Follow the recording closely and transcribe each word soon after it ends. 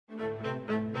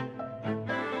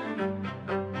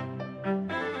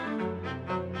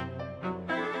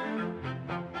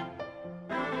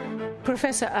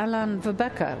Professor Alain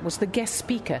Verbeke was the guest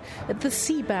speaker at the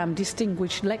CIBAM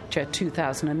Distinguished Lecture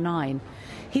 2009.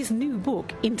 His new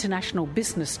book, International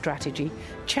Business Strategy,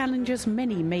 challenges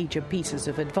many major pieces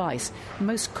of advice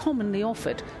most commonly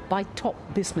offered by top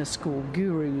business school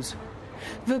gurus.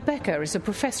 Verbeke is a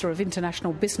professor of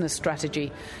international business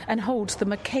strategy and holds the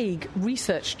McCaig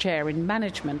Research Chair in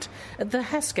Management at the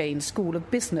Haskayne School of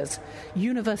Business,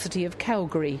 University of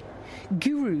Calgary.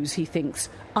 Gurus, he thinks,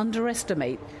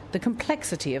 underestimate the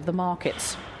complexity of the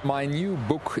markets. My new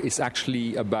book is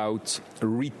actually about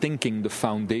rethinking the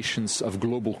foundations of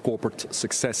global corporate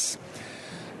success.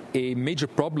 A major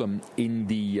problem in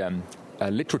the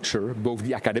literature, both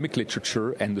the academic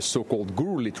literature and the so-called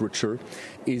guru literature,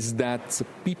 is that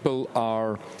people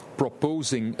are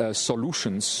proposing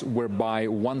solutions whereby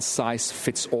one size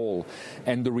fits all.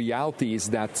 And the reality is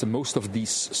that most of these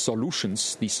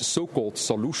solutions, these so-called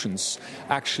solutions,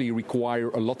 actually require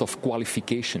a lot of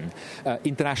qualification.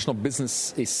 International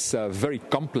business is a very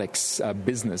complex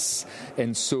business,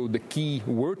 and so the key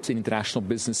word in international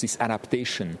business is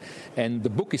adaptation. And the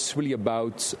book is really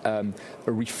about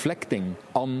reflecting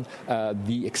on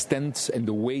the extent and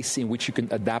the ways in which you can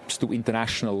adapt to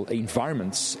international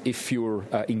environments if you're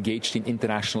engaged in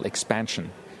international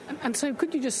expansion. And so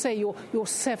could you just say your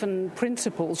 7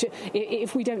 principles,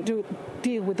 if we don't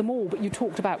deal with them all, but you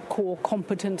talked about core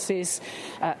competencies,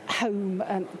 home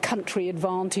and country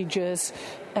advantages,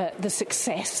 the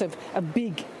success of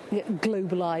big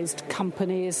globalized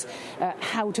companies,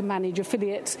 how to manage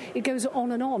affiliates. It goes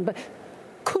on and on. But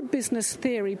could business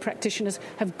theory practitioners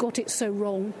have got it so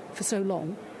wrong for so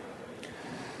long?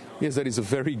 Yes, that is a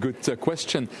very good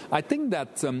question. I think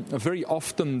that very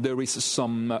often there is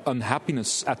some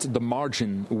unhappiness at the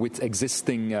margin with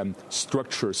existing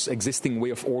structures, existing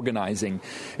way of organizing.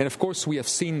 And of course, we have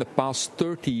seen the past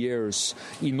 30 years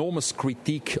enormous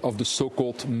critique of the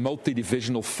so-called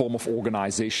multidivisional form of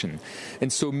organization.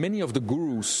 And so many of the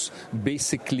gurus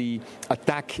basically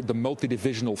attack the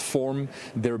multidivisional form.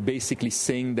 They're basically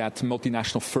saying that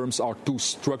multinational firms are too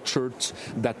structured,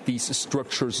 that these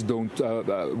structures don't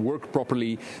work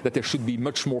properly, that there should be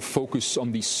much more focus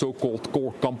on these so-called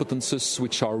core competences,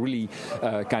 which are really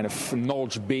kind of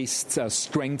knowledge-based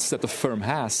strengths that the firm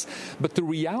has. But the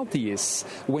reality is,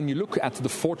 when you look at the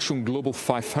Fortune Global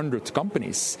 500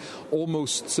 companies,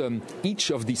 almost each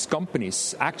of these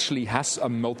companies actually has a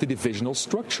multidivisional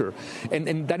structure.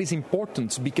 And that is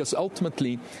important because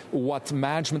ultimately what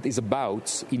management is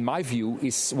about, in my view,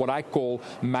 is what I call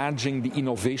managing the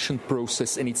innovation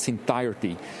process in its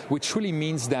entirety, which really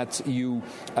means that you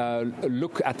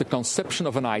look at the conception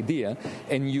of an idea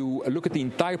and you look at the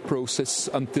entire process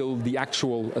until the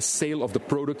actual sale of the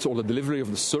product or the delivery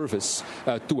of the service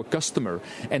to a customer.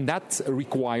 And that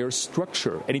requires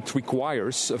structure, and it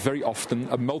requires very often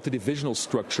a multidivisional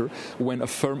structure when a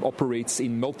firm operates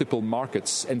in multiple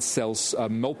markets and sells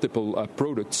multiple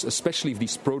products, especially if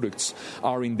these products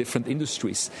are in different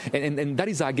industries. And that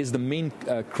is, I guess, the main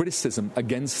criticism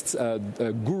against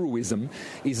guruism,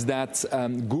 is that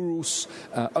gurus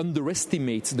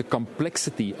underestimate the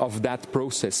complexity of that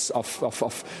process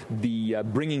of the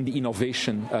bringing the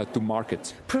innovation to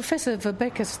market. Professor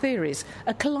Verbeke's theories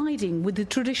are colliding with the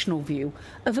traditional view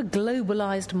of a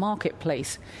globalized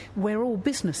marketplace where all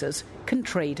businesses can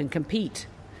trade and compete.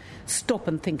 Stop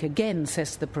and think again,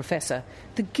 says the professor.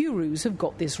 The gurus have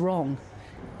got this wrong.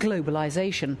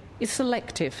 Globalization is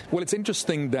selective. Well, it's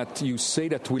interesting that you say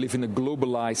that we live in a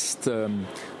globalized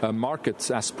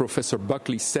market. As Professor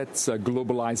Buckley said,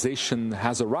 globalization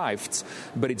has arrived,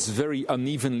 but it's very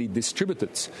unevenly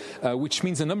distributed, which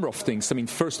means a number of things. I mean,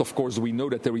 first, of course, we know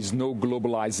that there is no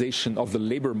globalization of the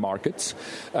labor market.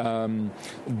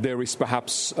 There is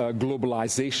perhaps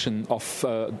globalization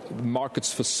of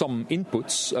markets for some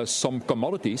inputs, some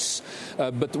commodities.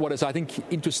 But what is, I think,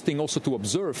 interesting also to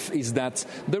observe is that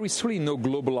there is really no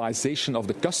globalization of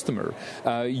the customer.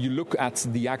 You look at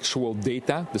the actual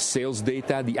data, the sales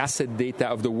data, the asset data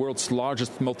of the world's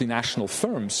largest multinational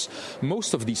firms.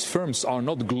 Most of these firms are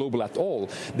not global at all.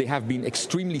 They have been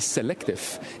extremely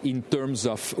selective in terms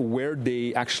of where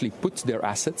they actually put their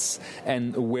assets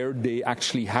and where they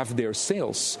actually have their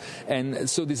sales. And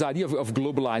so this idea of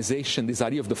globalization, this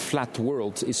idea of the flat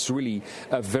world, is really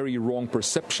a very wrong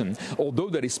perception, although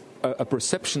there is a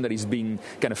perception that is being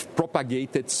kind of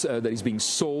propagated, that is being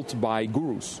sold by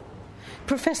gurus.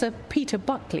 Professor Peter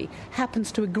Buckley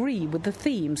happens to agree with the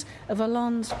themes of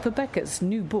Alain Verbeke's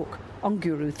new book on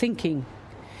guru thinking.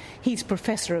 He's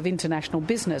Professor of International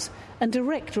Business and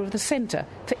Director of the Centre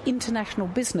for International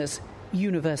Business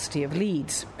University of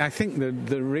Leeds. I think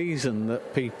the reason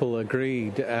that people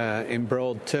agreed in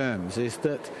broad terms is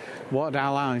that what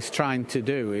Alain is trying to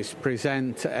do is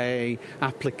present a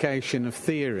application of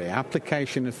theory,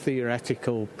 application of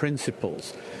theoretical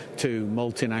principles to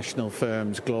multinational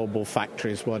firms, global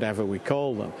factories, whatever we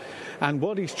call them. And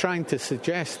what he's trying to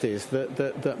suggest is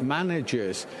that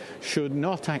managers should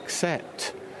not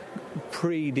accept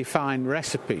predefined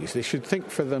recipes. They should think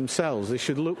for themselves. They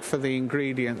should look for the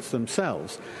ingredients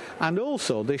themselves. And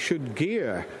also they should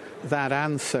gear that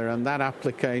answer and that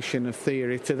application of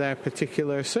theory to their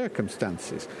particular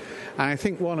circumstances. And I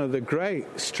think one of the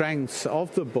great strengths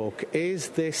of the book is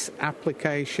this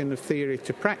application of theory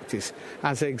to practice,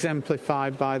 as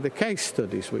exemplified by the case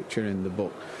studies which are in the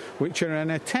book, which are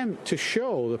an attempt to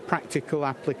show the practical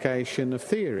application of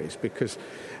theories, because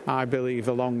I believe,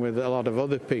 along with a lot of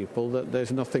other people, that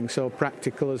there's nothing so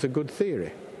practical as a good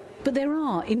theory. But there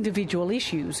are individual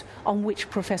issues on which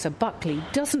Professor Buckley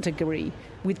doesn't agree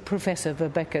with Professor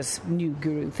Verbeke's new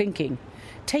guru thinking.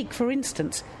 Take, for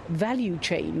instance, value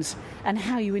chains and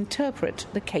how you interpret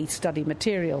the case study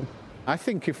material. I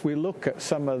think if we look at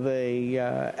some of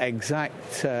the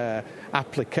exact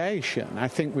application, I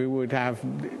think we would have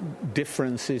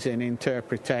differences in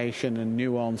interpretation and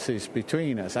nuances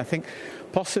between us. I think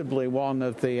possibly one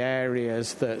of the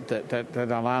areas that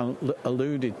Alain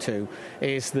alluded to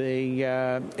is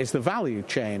the value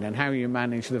chain and how you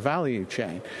manage the value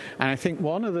chain. And I think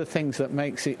one of the things that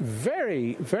makes it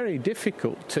very, very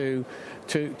difficult to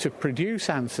produce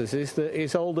answers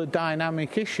is all the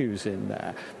dynamic issues in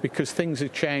there, because things are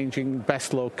changing,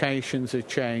 best locations are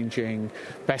changing,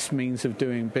 best means of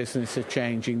doing business are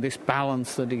changing, this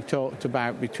balance that he talked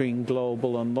about between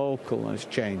global and local is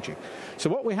changing. So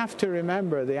what we have to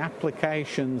remember are the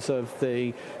applications of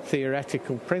the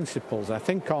theoretical principles. I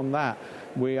think on that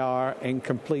we are in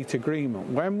complete agreement.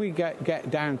 When we get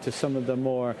down to some of the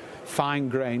more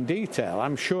fine-grained detail,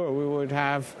 I'm sure we would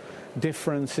have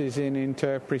differences in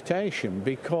interpretation,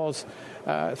 because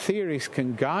theories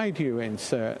can guide you in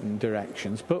certain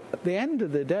directions, but at the end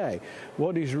of the day,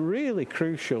 what is really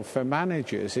crucial for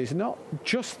managers is not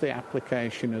just the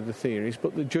application of the theories,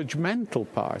 but the judgmental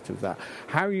part of that.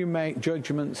 How you make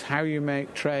judgments, how you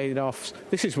make trade-offs.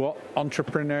 This is what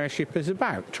entrepreneurship is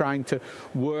about, trying to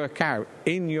work out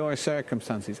in your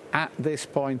circumstances at this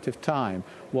point of time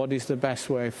what is the best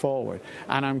way forward.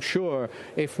 And I'm sure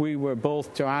if we were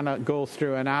both to go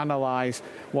through and analyse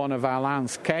one of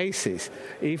Alain's cases,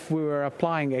 if we were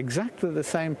applying exactly the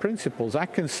same principles, I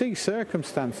can see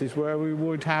circumstances where we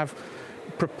would have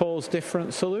proposed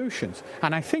different solutions.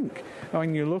 And I think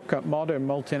when you look at modern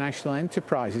multinational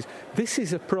enterprises, this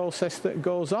is a process that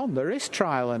goes on. There is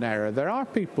trial and error. There are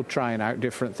people trying out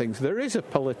different things. There is a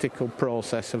political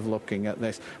process of looking at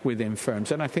this within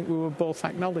firms, and I think we will both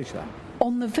acknowledge that.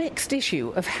 On the vexed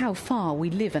issue of how far we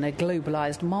live in a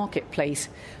globalised marketplace,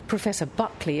 Professor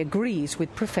Buckley agrees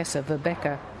with Professor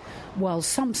Verbeke. While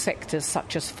some sectors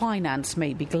such as finance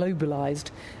may be globalised,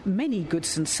 many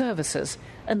goods and services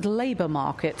and labour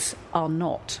markets are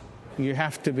not. You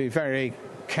have to be very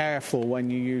careful when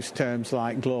you use terms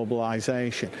like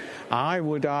globalisation. I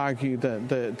would argue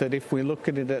that if we look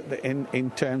at it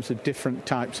in terms of different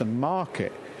types of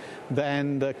market,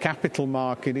 then the capital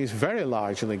market is very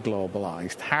largely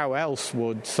globalised. How else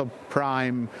would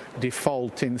subprime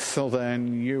default in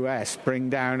southern US bring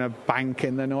down a bank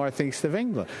in the northeast of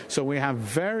England? So we have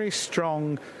very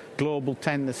strong global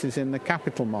tendencies in the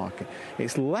capital market.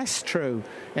 It's less true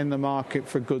in the market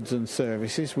for goods and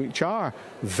services, which are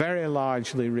very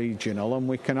largely regional, and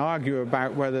we can argue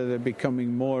about whether they're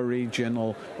becoming more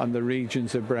regional and the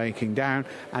regions are breaking down.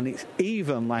 And it's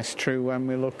even less true when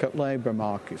we look at labour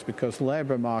markets, because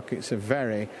labour markets are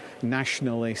very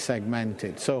nationally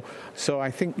segmented. So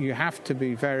I think you have to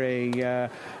be very,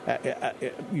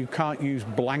 you can't use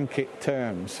blanket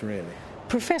terms, really.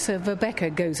 Professor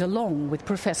Verbeke goes along with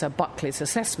Professor Buckley's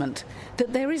assessment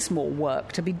that there is more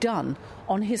work to be done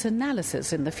on his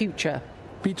analysis in the future.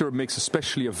 Peter makes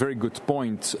especially a very good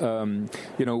point,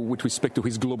 with respect to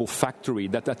his global factory,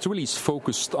 that really is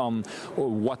focused on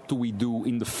what do we do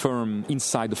in the firm,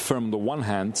 inside the firm on the one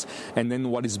hand, and then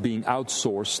what is being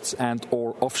outsourced and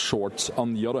or offshored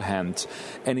on the other hand.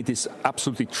 And it is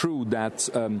absolutely true that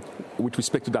with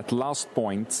respect to that last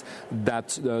point,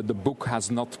 that the book has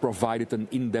not provided an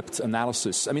in-depth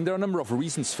analysis. I mean, there are a number of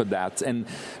reasons for that, and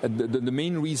the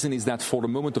main reason is that for the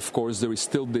moment, of course, there is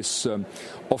still this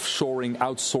offshoring,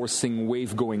 outsourcing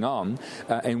wave going on,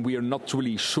 and we are not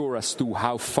really sure as to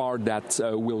how far that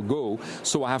will go.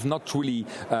 So I have not really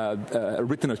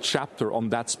written a chapter on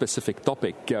that specific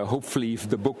topic. Hopefully, if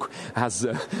the book has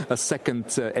a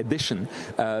second edition,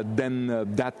 then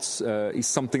that is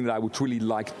something that I would really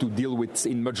like to deal with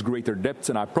in much greater depth,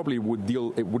 and I probably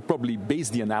would base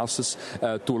the analysis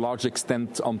to a large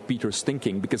extent on Peter's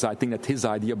thinking, because I think that his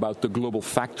idea about the global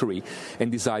factory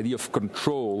and this idea of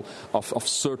control of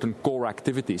certain core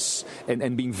activities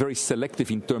and being very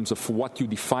selective in terms of what you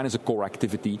define as a core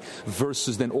activity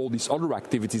versus then all these other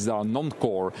activities that are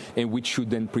non-core and which you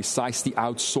then precisely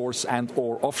outsource and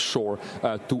or offshore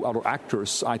to other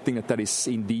actors. I think that is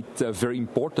indeed very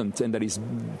important, and that is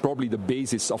probably the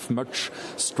basis of much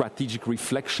strategic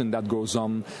reflection that goes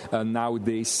on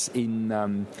nowadays in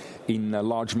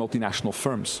large multinational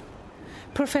firms.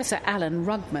 Professor Alain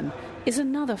Verbeke is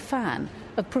another fan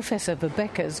of Professor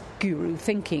Verbeke's guru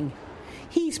thinking.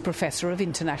 He's Professor of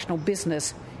International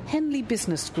Business, Henley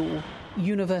Business School,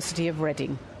 University of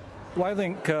Reading. Well, I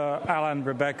think Alain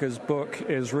Verbeke's book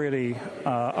is really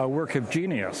a work of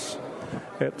genius.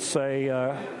 It's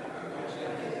I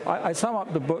sum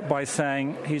up the book by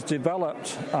saying he's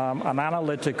developed an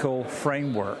analytical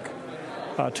framework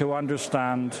to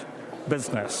understand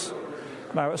business.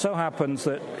 Now, it so happens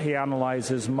that he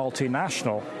analyzes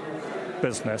multinational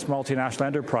business, multinational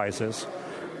enterprises,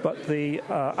 but the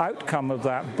outcome of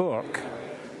that book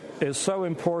is so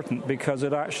important because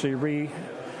it actually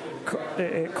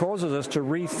it causes us to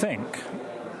rethink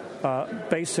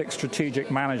basic strategic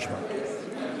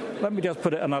management. Let me just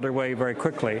put it another way very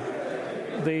quickly.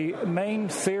 The main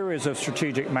theories of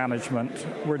strategic management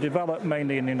were developed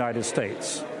mainly in the United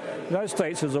States. The United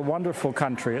States is a wonderful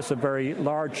country. It's a very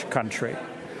large country.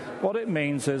 What it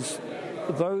means is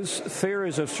those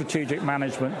theories of strategic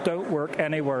management don't work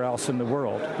anywhere else in the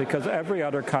world because every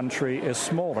other country is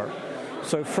smaller.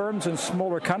 So firms in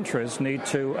smaller countries need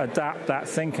to adapt that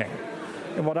thinking.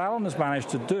 And what Alan has managed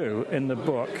to do in the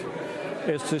book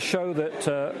is to show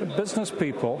that business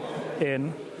people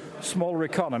in smaller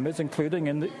economies, including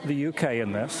in the UK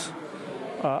in this,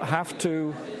 have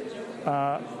to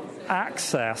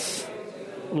access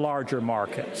larger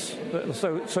markets.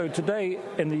 So today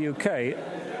in the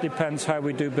UK depends how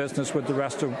we do business with the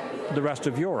rest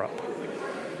of Europe.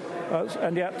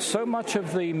 And yet so much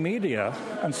of the media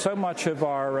and so much of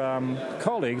our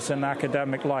colleagues in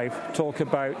academic life talk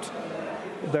about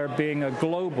there being a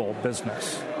global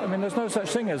business. I mean, there's no such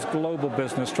thing as global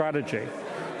business strategy.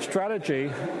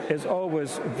 Strategy is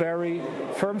always very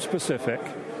firm-specific,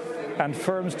 and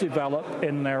firms develop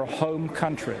in their home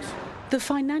countries. The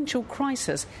financial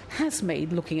crisis has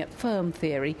made looking at firm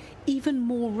theory even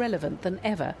more relevant than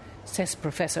ever, says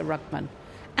Professor Verbeke,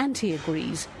 and he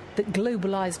agrees that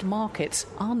globalized markets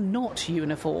are not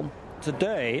uniform.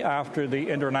 Today, after the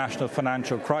international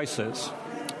financial crisis,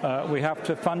 we have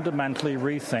to fundamentally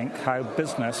rethink how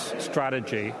business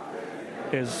strategy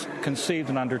is conceived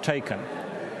and undertaken.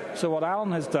 So what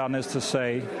Alan has done is to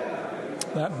say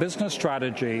that business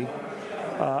strategy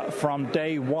from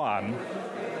day one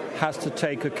has to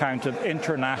take account of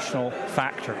international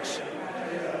factors.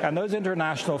 And those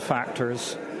international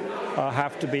factors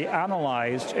have to be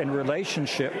analyzed in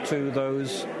relationship to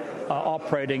those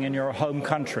operating in your home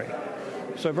country.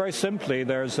 So very simply,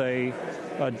 there's a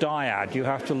dyad. You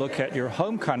have to look at your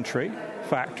home country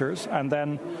factors and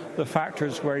then the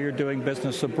factors where you're doing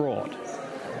business abroad.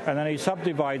 And then he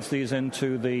subdivides these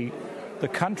into the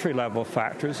country level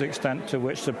factors, the extent to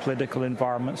which the political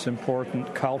environment's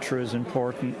important, culture is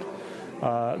important,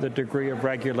 the degree of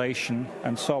regulation,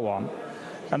 and so on.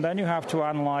 And then you have to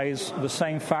analyze the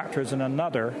same factors in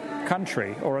another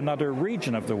country or another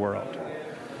region of the world.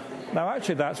 Now,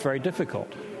 actually, that's very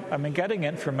difficult. I mean, getting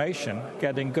information,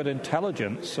 getting good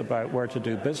intelligence about where to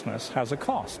do business has a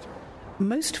cost.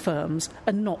 Most firms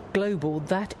are not global.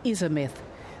 That is a myth.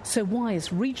 So why is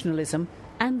regionalism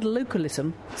and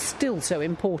localism still so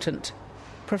important?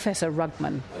 Professor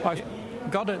Verbeke. I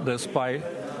got at this by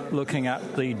looking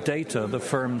at the data the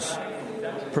firms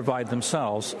provide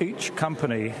themselves. Each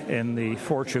company in the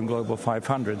Fortune Global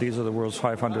 500, these are the world's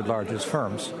 500 largest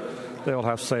firms, they all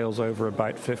have sales over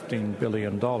about $15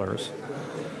 billion,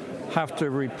 have to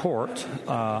report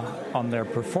on their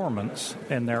performance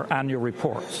in their annual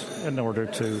reports in order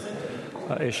to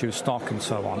issue stock and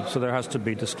so on. So there has to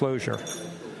be disclosure.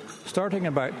 Starting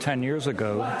about 10 years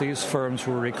ago, these firms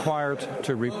were required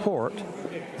to report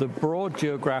the broad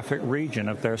geographic region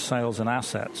of their sales and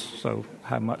assets, so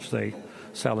how much they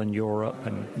sell in Europe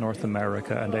and North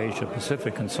America and Asia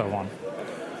Pacific and so on.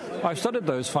 I've studied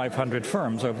those 500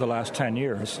 firms over the last 10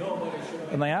 years,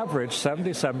 and they average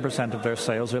 77% of their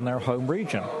sales in their home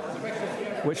region,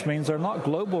 which means they're not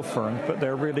global firms, but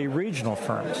they're really regional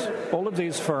firms. All of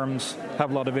these firms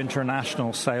have a lot of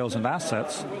international sales and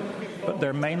assets, but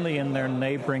they're mainly in their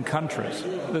neighboring countries.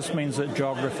 This means that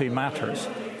geography matters.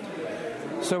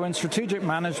 So in strategic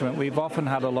management, we've often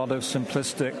had a lot of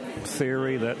simplistic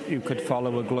theory that you could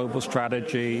follow a global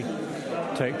strategy,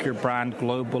 take your brand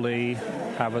globally,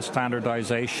 have a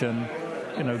standardization,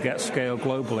 get scale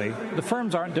globally. The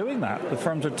firms aren't doing that. The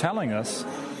firms are telling us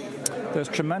there's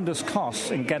tremendous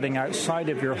costs in getting outside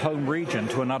of your home region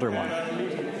to another one.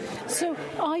 So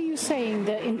are you saying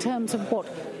that in terms of what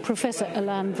Professor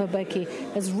Alain Verbeke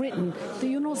has written, that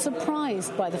you're not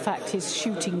surprised by the fact he's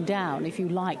shooting down, if you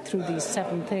like, through these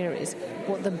 7 theories,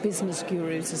 what the business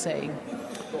gurus are saying?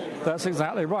 That's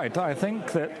exactly right. I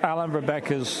think that Alain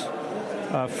Verbeke's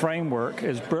framework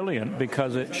is brilliant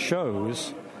because it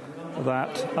shows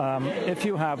that if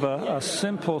you have a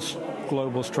simple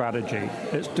global strategy,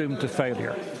 it's doomed to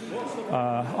failure.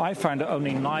 I find that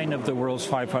only 9 of the world's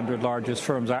 500 largest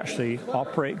firms actually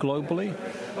operate globally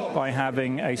by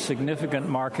having a significant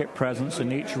market presence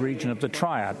in each region of the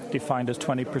triad, defined as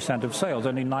 20% of sales.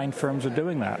 Only 9 firms are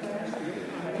doing that.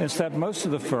 Instead, most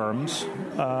of the firms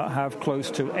have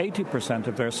close to 80%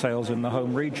 of their sales in the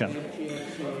home region.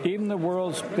 Even the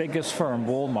world's biggest firm,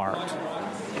 Walmart,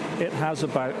 it has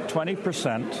about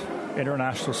 20%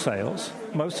 international sales.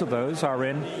 Most of those are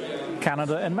in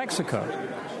Canada and Mexico.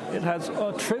 It has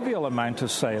a trivial amount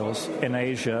of sales in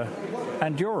Asia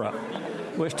and Europe,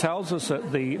 which tells us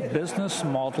that the business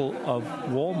model of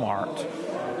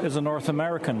Walmart is a North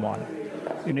American one.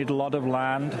 You need a lot of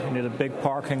land, you need a big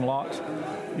parking lot,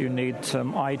 you need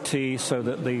some IT so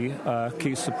that the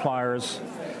key suppliers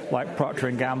like Procter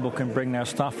 & Gamble can bring their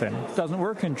stuff in. It doesn't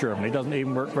work in Germany. It doesn't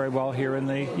even work very well here in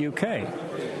the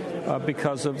UK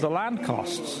because of the land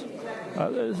costs.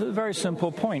 It's a very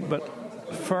simple point, but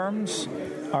firms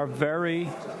are very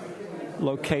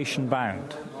location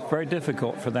bound. Very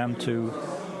difficult for them to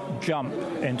jump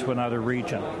into another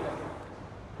region.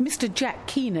 Mr. Jack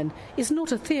Keenan is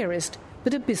not a theorist,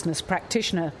 but a business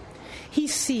practitioner.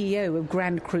 He's CEO of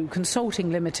Grand Cru Consulting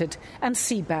Limited and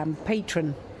CIBAM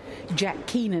patron. Jack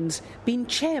Keenan's been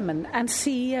chairman and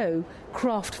CEO,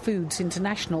 Kraft Foods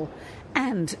International,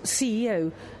 and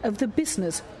CEO of the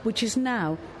business which is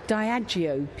now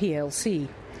Diageo plc.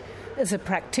 As a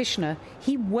practitioner,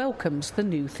 he welcomes the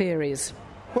new theories.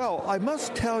 Well, I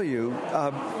must tell you,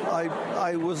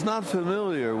 I was not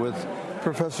familiar with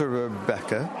Professor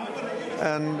Verbeke,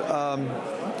 and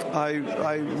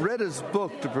I read his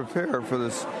book to prepare for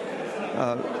this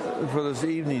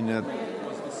evening at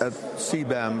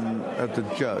CIBAM at the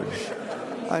Judge.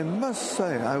 I must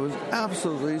say I was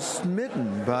absolutely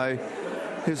smitten by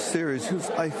his theories, because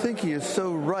I think he is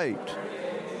so right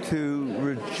to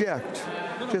reject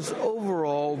just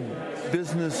overall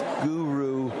business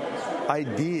guru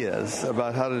ideas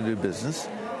about how to do business,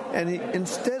 and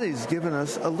instead he's given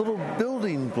us a little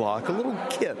building block, a little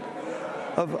kit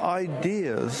of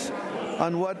ideas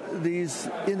on what these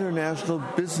international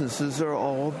businesses are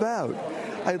all about.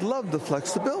 I love the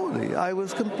flexibility. I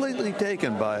was completely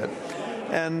taken by it.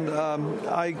 And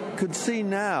I could see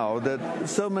now that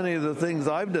so many of the things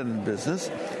I've done in business,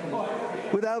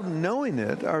 without knowing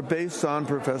it, are based on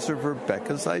Professor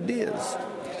Verbeke's ideas.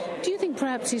 Do you think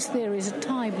perhaps his theories are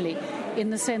timely in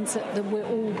the sense that we're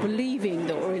all believing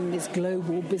that we're in this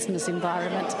global business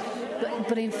environment,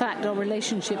 but in fact our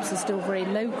relationships are still very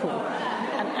local,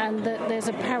 and that there's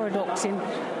a paradox in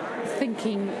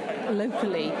thinking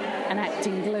locally and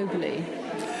acting globally?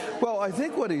 Well, I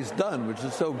think what he's done, which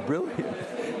is so brilliant,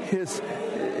 is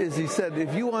he said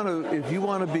if you want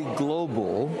to be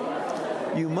global,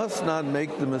 you must not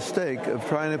make the mistake of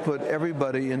trying to put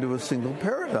everybody into a single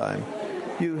paradigm.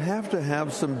 You have to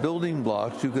have some building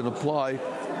blocks you can apply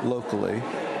locally.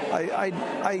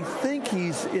 I think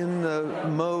he's in the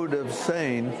mode of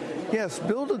saying, yes,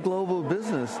 build a global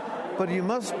business, but you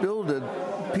must build it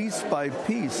piece by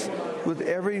piece, with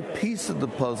every piece of the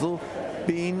puzzle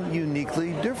being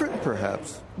uniquely different,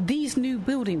 perhaps. These new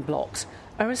building blocks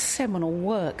are a seminal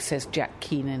work, says Jack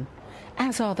Keenan,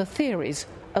 as are the theories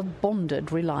of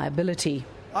bonded reliability.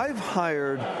 I've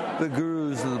hired the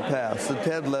gurus of the past, the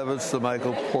Ted Levitts, the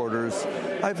Michael Porters.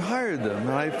 I've hired them,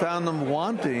 and I found them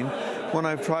wanting when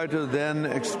I've tried to then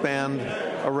expand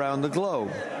around the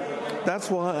globe. That's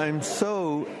why I'm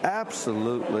so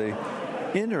absolutely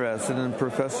interested in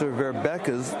Professor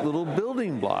Verbeke's little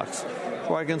building blocks,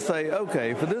 where I can say,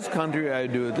 okay, for this country I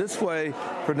do it this way,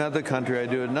 for another country I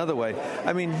do it another way.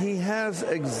 I mean, he has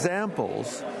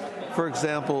examples, for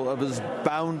example, of his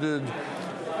bounded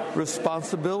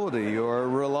responsibility or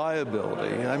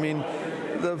reliability. I mean,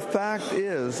 the fact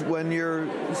is, when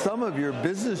some of your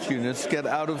business units get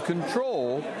out of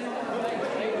control,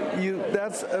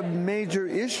 that's a major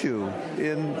issue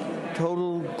in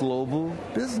total global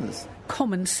business.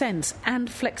 Common sense and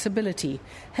flexibility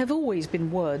have always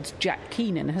been words Jack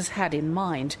Keenan has had in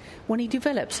mind when he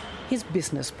develops his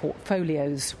business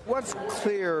portfolios. What's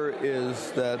clear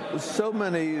is that so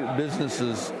many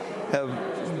businesses have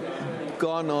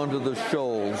gone onto the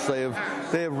shoals. They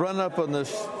have run up on the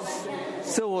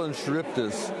Scylla and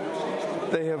Charybdis.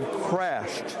 They have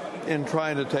crashed in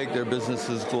trying to take their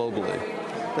businesses globally.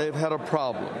 They've had a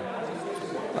problem.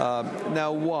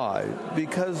 Now, why?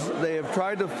 Because they have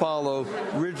tried to follow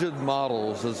rigid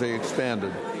models as they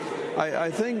expanded.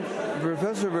 I think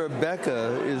Professor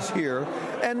Verbeke is here,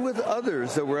 and with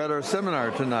others that were at our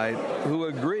seminar tonight, who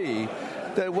agree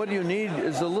that what you need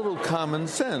is a little common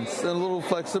sense and a little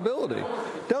flexibility.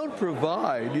 Don't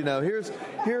provide,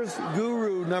 here's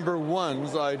guru number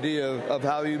one's idea of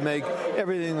how you make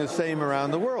everything the same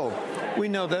around the world. We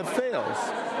know that fails.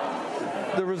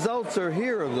 The results are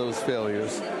here of those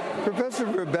failures. Professor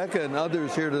Verbeke and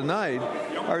others here tonight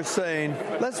are saying,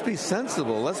 let's be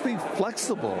sensible, let's be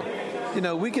flexible.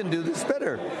 We can do this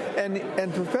better.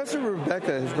 And Professor Verbeke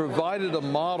has provided a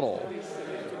model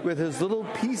with his little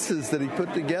pieces that he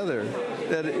put together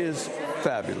that is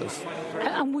fabulous.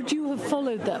 And would you have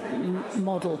followed that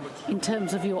model in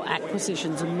terms of your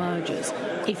acquisitions and mergers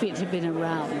if it had been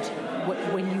around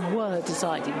when you were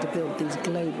deciding to build these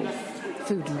global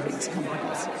food and drinks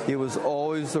companies? It was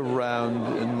always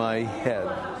around in my head.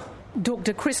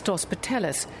 Dr. Christos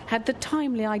Patelis had the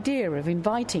timely idea of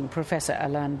inviting Professor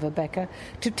Alain Verbeke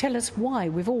to tell us why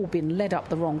we've all been led up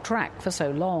the wrong track for so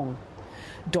long.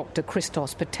 Dr.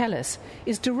 Christos Patelis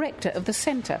is director of the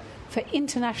Centre for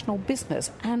International Business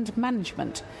and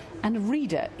Management and a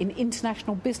reader in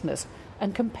International Business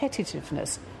and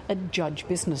Competitiveness at Judge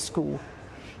Business School.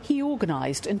 He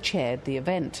organised and chaired the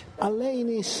event. Alain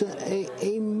is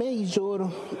a major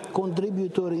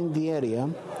contributor in the area.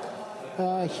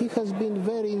 He has been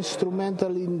very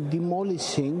instrumental in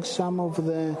demolishing some of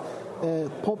the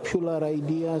popular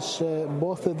ideas,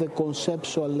 both at the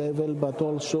conceptual level but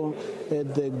also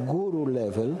at the guru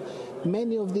level.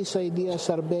 Many of these ideas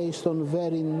are based on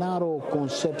very narrow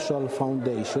conceptual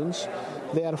foundations.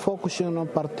 They are focusing on a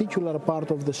particular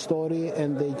part of the story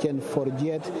and they can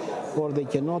forget or they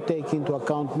cannot take into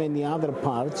account many other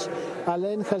parts.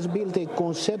 Alain has built a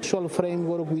conceptual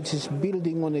framework which is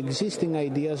building on existing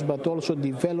ideas but also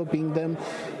developing them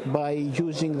by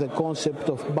using the concept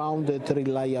of bounded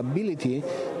reliability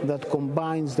that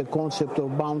combines the concept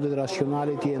of bounded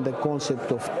rationality and the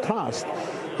concept of trust.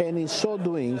 And in so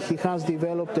doing, he has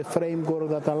developed a framework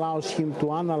that allows him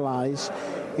to analyze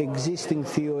existing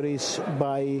theories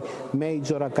by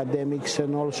major academics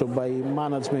and also by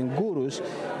management gurus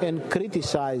and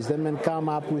criticize them and come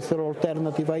up with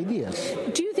alternative ideas.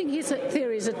 Do you think his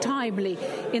theories are timely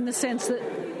in the sense that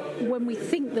when we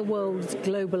think the world's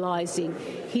globalizing,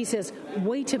 he says,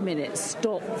 wait a minute,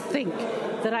 stop, think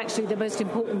that actually the most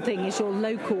important thing is your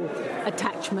local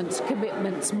attachments,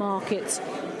 commitments, markets.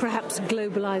 Perhaps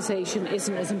globalization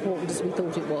isn't as important as we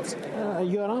thought it was.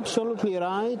 You're absolutely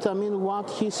right. I mean, what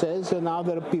he says and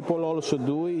other people also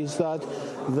do is that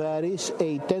there is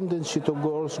a tendency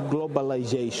towards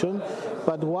globalization,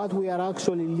 but what we are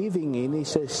actually living in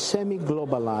is a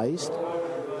semi-globalized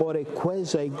or a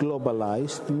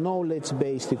quasi-globalized,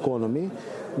 knowledge-based economy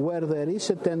where there is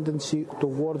a tendency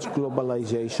towards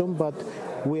globalization, but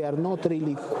we are not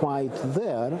really quite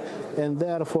there, and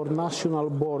therefore national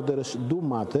borders do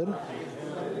matter,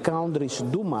 countries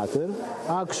do matter.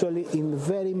 Actually, in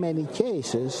very many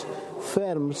cases,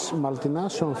 firms,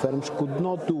 multinational firms, could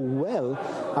not do well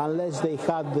unless they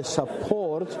had the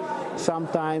support,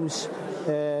 sometimes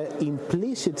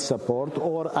implicit support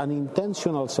or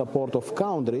unintentional support of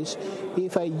countries.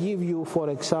 If I give you, for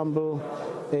example,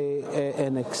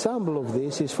 an example of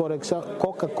this is, for example,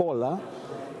 Coca-Cola,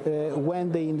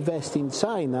 when they invest in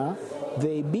China,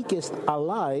 the biggest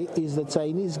ally is the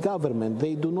Chinese government.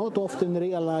 They do not often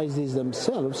realize this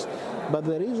themselves, but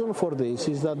the reason for this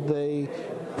is that the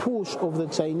push of the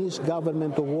Chinese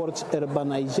government towards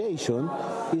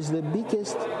urbanization is the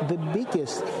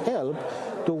biggest help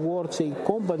towards a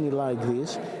company like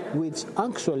this, which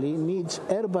actually needs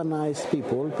urbanized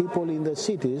people in the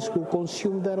cities who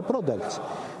consume their products.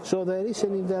 So there is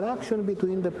an interaction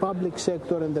between the public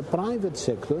sector and the private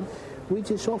sector, which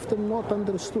is often not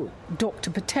understood. Dr.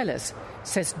 Patelis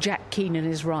says Jack Keenan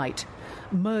is right.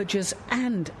 Mergers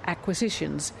and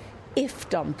acquisitions, if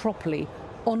done properly,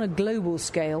 on a global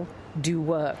scale, do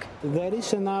work. There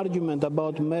is an argument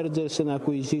about mergers and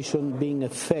acquisition being a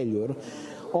failure,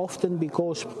 often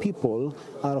because people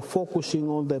are focusing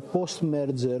on the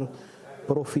post-merger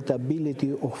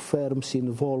profitability of firms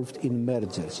involved in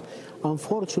mergers.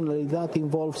 Unfortunately, that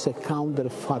involves a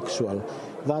counterfactual.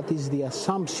 That is the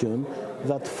assumption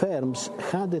that firms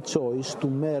had a choice to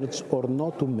merge or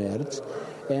not to merge,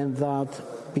 and that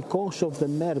because of the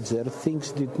merger,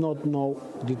 things did not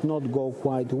go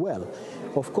quite well.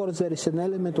 Of course, there is an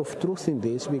element of truth in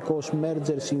this because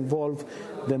mergers involve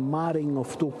the marrying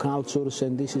of two cultures,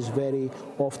 and this is very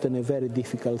often a very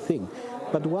difficult thing.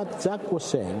 But what Jack was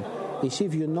saying is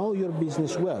if you know your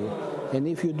business well, and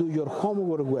if you do your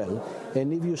homework well,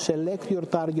 and if you select your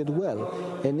target well,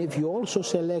 and if you also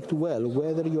select well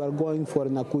whether you are going for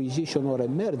an acquisition or a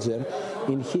merger,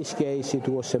 in his case it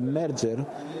was a merger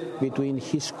between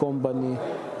his company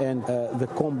and the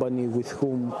company with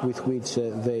which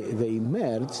they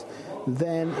merged,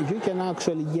 then you can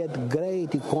actually get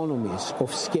great economies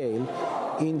of scale.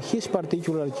 In his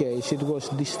particular case, it was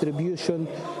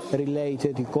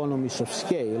distribution-related economies of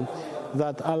scale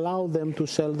that allow them to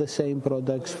sell the same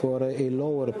products for a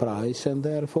lower price and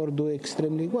therefore do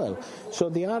extremely well. So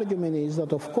the argument is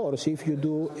that, of course, if you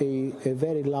do a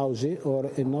very lousy or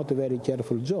a not a very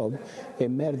careful job, a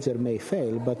merger may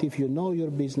fail. But if you know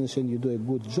your business and you do a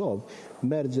good job,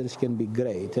 mergers can be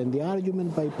great. And the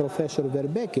argument by Professor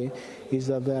Verbeke is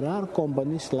that there are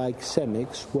companies like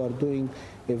Cemex who are doing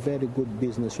a very good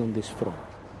business on this front.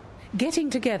 Getting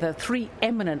together three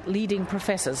eminent leading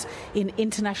professors in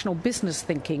international business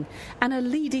thinking and a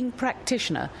leading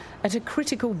practitioner at a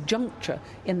critical juncture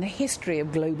in the history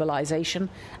of globalization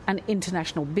and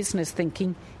international business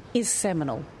thinking is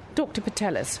seminal. Dr.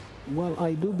 Patelis. Well,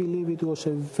 I do believe it was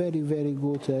a very, very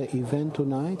good event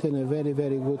tonight and a very,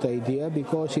 very good idea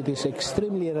because it is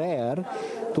extremely rare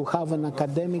to have an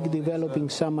academic developing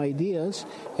some ideas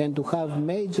and to have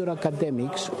major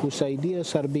academics whose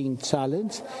ideas are being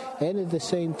challenged and at the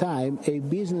same time a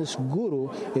business guru,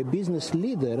 a business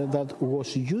leader that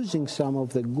was using some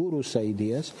of the guru's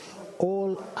ideas,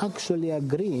 all actually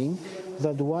agreeing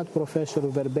that what Professor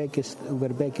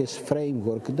Verbeke's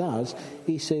framework does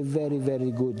is a very, very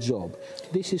good job.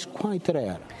 This is quite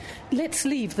rare. Let's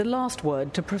leave the last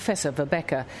word to Professor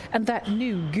Verbeke and that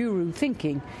new guru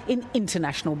thinking in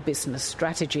international business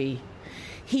strategy.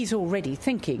 He's already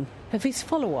thinking of his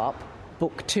follow-up,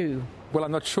 Book 2. Well,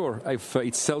 I'm not sure if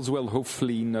it sells well,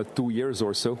 hopefully in 2 years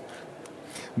or so.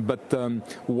 But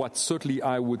what certainly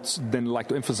I would then like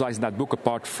to emphasize in that book,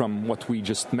 apart from what we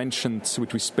just mentioned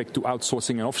with respect to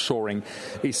outsourcing and offshoring,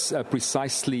 is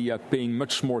precisely paying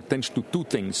much more attention to two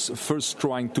things. First,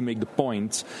 trying to make the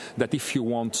point that if you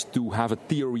want to have a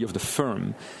theory of the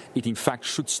firm, it in fact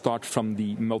should start from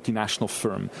the multinational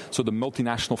firm. So the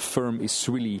multinational firm is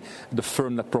really the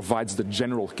firm that provides the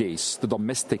general case. The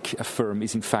domestic firm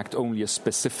is in fact only a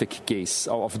specific case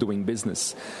of doing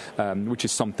business, which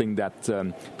is something that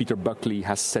Peter Buckley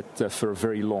has said for a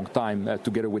very long time,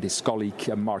 together with his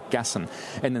colleague Mark Gasson.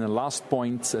 And then the last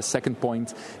point, second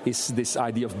point, is this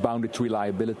idea of bounded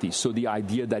reliability. So the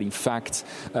idea that in fact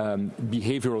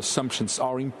behavioral assumptions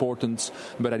are important,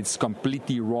 but that it's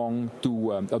completely wrong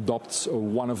to adopt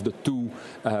one of the two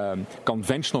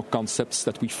conventional concepts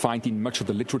that we find in much of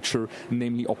the literature,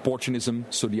 namely opportunism.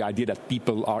 So the idea that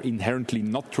people are inherently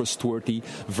not trustworthy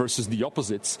versus the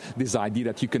opposites, this idea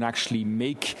that you can actually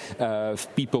make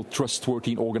people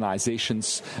trustworthy in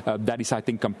organizations, that is, I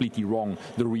think, completely wrong.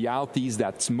 The reality is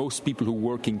that most people who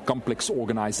work in complex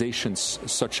organizations,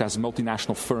 such as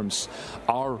multinational firms,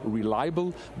 are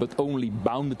reliable, but only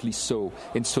boundedly so.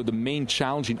 And so the main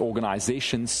challenge in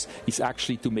organizations is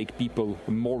actually to make people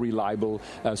more reliable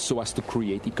so as to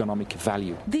create economic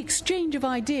value. The exchange of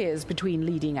ideas between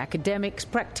leading academics,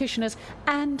 practitioners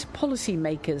and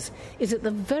policymakers is at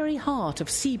the very heart of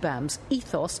CIBAM's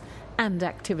ethos and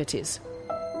activities.